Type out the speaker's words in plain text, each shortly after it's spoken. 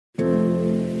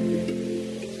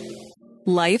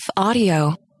Life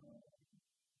Audio.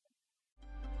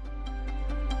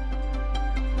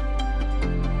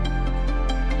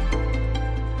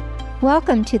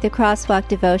 Welcome to the Crosswalk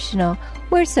Devotional.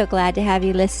 We're so glad to have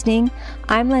you listening.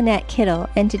 I'm Lynette Kittle,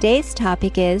 and today's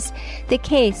topic is the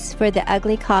case for the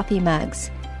ugly coffee mugs.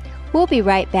 We'll be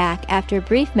right back after a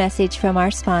brief message from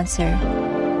our sponsor.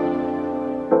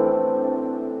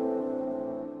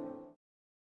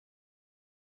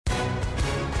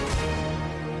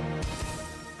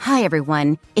 Hi,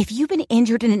 everyone. If you've been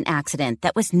injured in an accident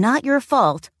that was not your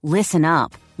fault, listen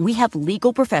up. We have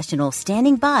legal professionals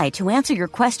standing by to answer your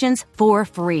questions for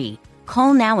free.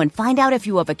 Call now and find out if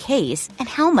you have a case and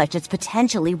how much it's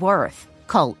potentially worth.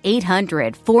 Call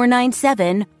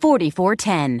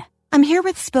 800-497-4410. I'm here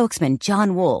with spokesman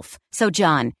John Wolf. So,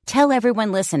 John, tell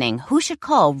everyone listening who should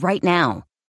call right now.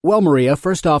 Well, Maria,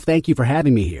 first off, thank you for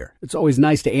having me here. It's always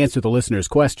nice to answer the listeners'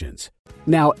 questions.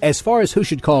 Now, as far as who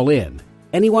should call in,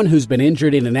 anyone who's been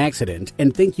injured in an accident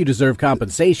and think you deserve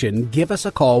compensation, give us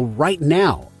a call right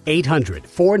now.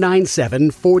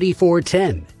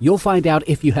 800-497-4410. You'll find out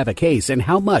if you have a case and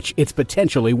how much it's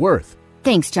potentially worth.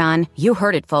 Thanks, John. You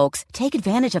heard it, folks. Take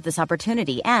advantage of this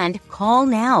opportunity and call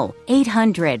now.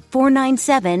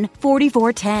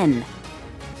 800-497-4410.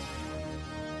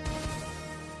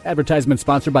 Advertisement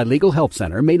sponsored by Legal Help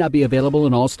Center. May not be available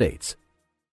in all states.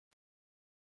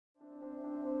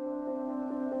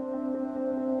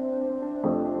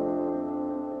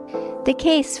 The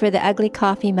Case for the Ugly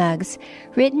Coffee Mugs,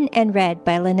 written and read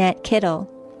by Lynette Kittle.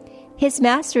 His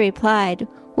master replied,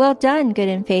 "Well done, good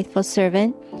and faithful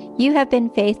servant. You have been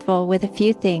faithful with a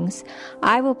few things.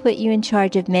 I will put you in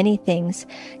charge of many things.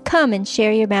 Come and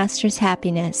share your master's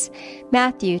happiness."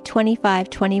 Matthew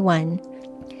 25:21.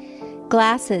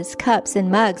 Glasses, cups,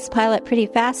 and mugs pile up pretty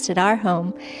fast at our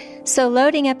home, so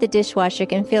loading up the dishwasher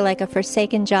can feel like a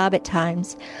forsaken job at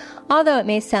times. Although it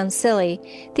may sound silly,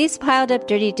 these piled up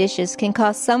dirty dishes can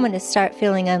cause someone to start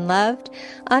feeling unloved,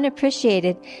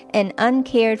 unappreciated, and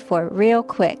uncared for real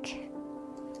quick.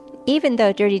 Even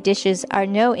though dirty dishes are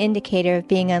no indicator of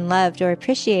being unloved or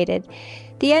appreciated,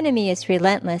 the enemy is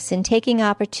relentless in taking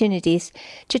opportunities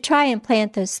to try and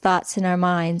plant those thoughts in our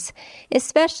minds,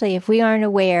 especially if we aren't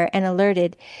aware and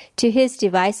alerted to his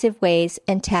divisive ways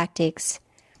and tactics.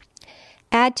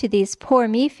 Add to these poor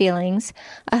me feelings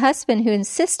a husband who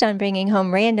insists on bringing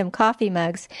home random coffee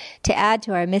mugs to add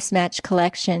to our mismatched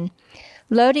collection.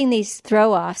 Loading these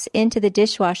throw-offs into the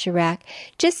dishwasher rack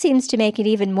just seems to make it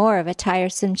even more of a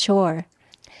tiresome chore.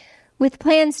 With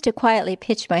plans to quietly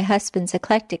pitch my husband's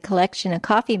eclectic collection of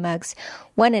coffee mugs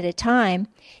one at a time,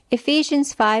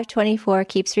 Ephesians 5:24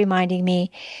 keeps reminding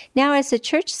me, "Now as the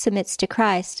church submits to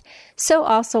Christ, so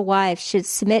also wives should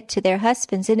submit to their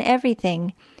husbands in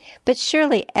everything." But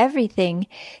surely everything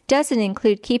doesn't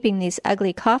include keeping these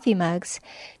ugly coffee mugs.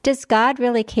 Does God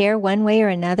really care one way or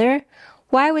another?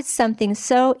 Why would something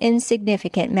so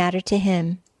insignificant matter to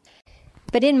him?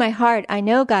 But in my heart, I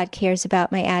know God cares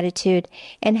about my attitude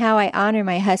and how I honor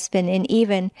my husband in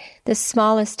even the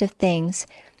smallest of things,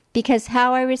 because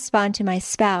how I respond to my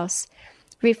spouse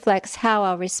reflects how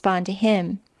I'll respond to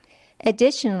him.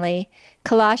 Additionally,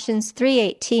 Colossians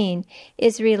 3:18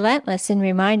 is relentless in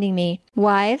reminding me,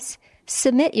 "Wives,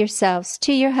 submit yourselves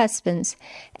to your husbands,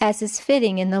 as is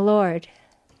fitting in the Lord."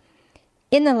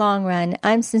 In the long run,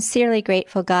 I'm sincerely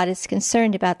grateful God is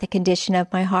concerned about the condition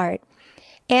of my heart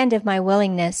and of my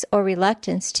willingness or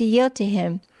reluctance to yield to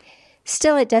him.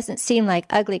 Still, it doesn't seem like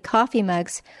ugly coffee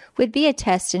mugs would be a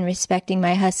test in respecting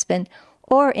my husband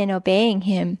or in obeying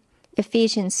him.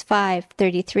 Ephesians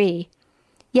 5:33.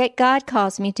 Yet God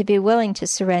calls me to be willing to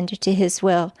surrender to his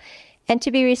will and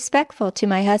to be respectful to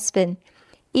my husband,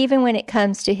 even when it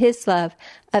comes to his love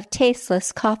of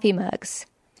tasteless coffee mugs.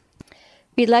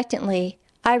 Reluctantly,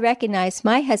 I recognize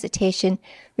my hesitation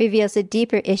reveals a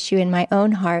deeper issue in my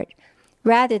own heart,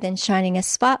 rather than shining a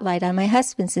spotlight on my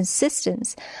husband's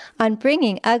insistence on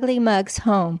bringing ugly mugs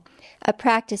home, a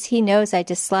practice he knows I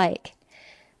dislike.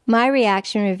 My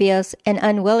reaction reveals an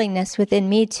unwillingness within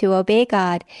me to obey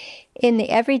God in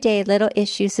the everyday little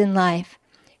issues in life,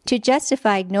 to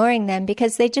justify ignoring them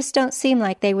because they just don't seem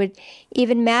like they would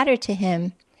even matter to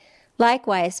him.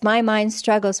 Likewise, my mind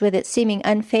struggles with it seeming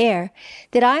unfair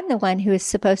that I'm the one who is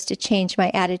supposed to change my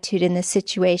attitude in this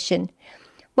situation.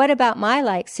 What about my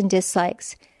likes and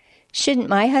dislikes? Shouldn't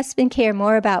my husband care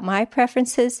more about my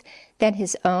preferences than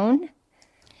his own?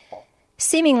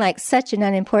 Seeming like such an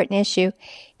unimportant issue,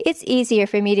 it's easier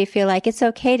for me to feel like it's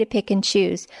okay to pick and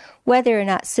choose whether or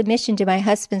not submission to my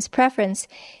husband's preference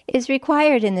is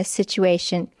required in this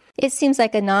situation. It seems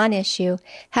like a non-issue,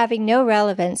 having no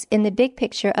relevance in the big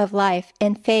picture of life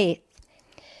and faith.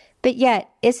 But yet,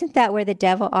 isn't that where the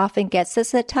devil often gets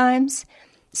us at times?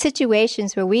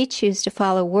 Situations where we choose to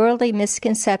follow worldly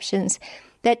misconceptions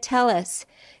that tell us,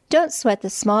 don't sweat the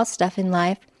small stuff in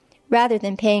life, rather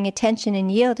than paying attention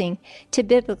and yielding to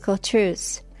biblical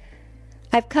truths.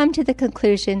 I've come to the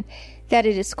conclusion that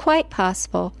it is quite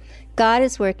possible God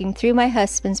is working through my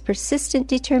husband's persistent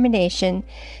determination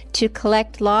to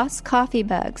collect lost coffee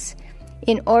mugs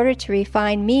in order to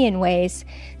refine me in ways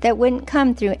that wouldn't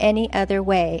come through any other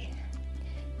way.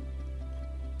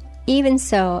 Even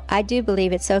so, I do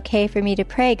believe it's okay for me to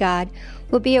pray God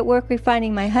will be at work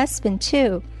refining my husband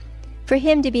too, for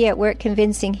him to be at work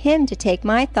convincing him to take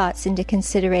my thoughts into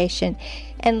consideration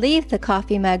and leave the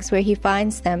coffee mugs where he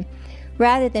finds them,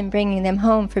 rather than bringing them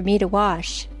home for me to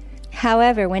wash.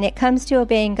 However, when it comes to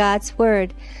obeying God's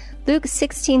word, Luke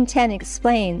 16:10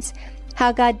 explains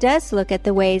how God does look at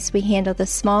the ways we handle the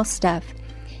small stuff.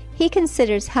 He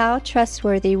considers how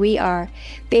trustworthy we are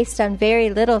based on very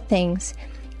little things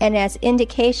and as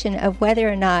indication of whether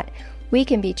or not we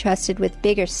can be trusted with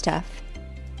bigger stuff.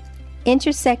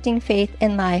 Intersecting faith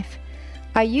and life.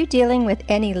 Are you dealing with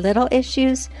any little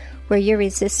issues where you're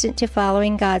resistant to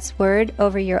following God's word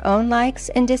over your own likes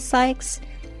and dislikes?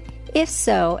 If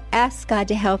so, ask God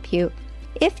to help you.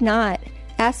 If not,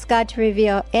 ask God to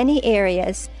reveal any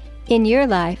areas in your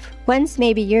life, ones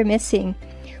maybe you're missing,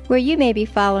 where you may be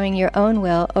following your own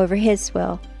will over His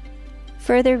will.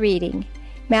 Further reading,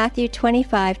 Matthew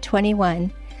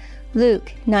 25:21,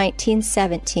 Luke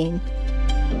 19:17.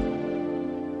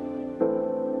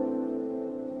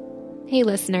 Hey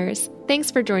listeners, thanks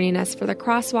for joining us for the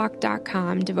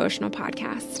Crosswalk.com devotional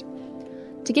podcast.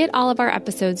 To get all of our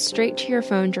episodes straight to your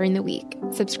phone during the week,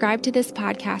 subscribe to this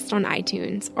podcast on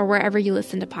iTunes or wherever you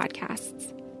listen to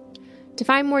podcasts. To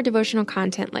find more devotional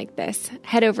content like this,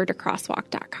 head over to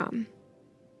Crosswalk.com.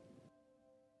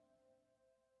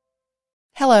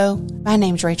 Hello, my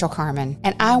name's Rachel Carmen,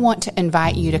 and I want to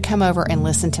invite you to come over and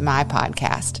listen to my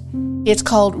podcast. It's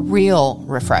called Real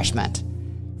Refreshment.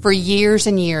 For years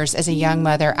and years as a young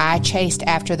mother, I chased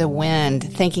after the wind,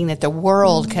 thinking that the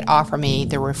world could offer me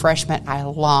the refreshment I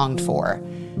longed for.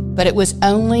 But it was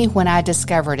only when I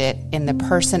discovered it in the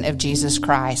person of Jesus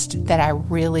Christ that I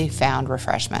really found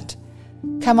refreshment.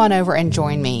 Come on over and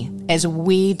join me as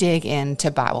we dig into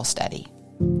Bible study.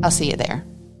 I'll see you there.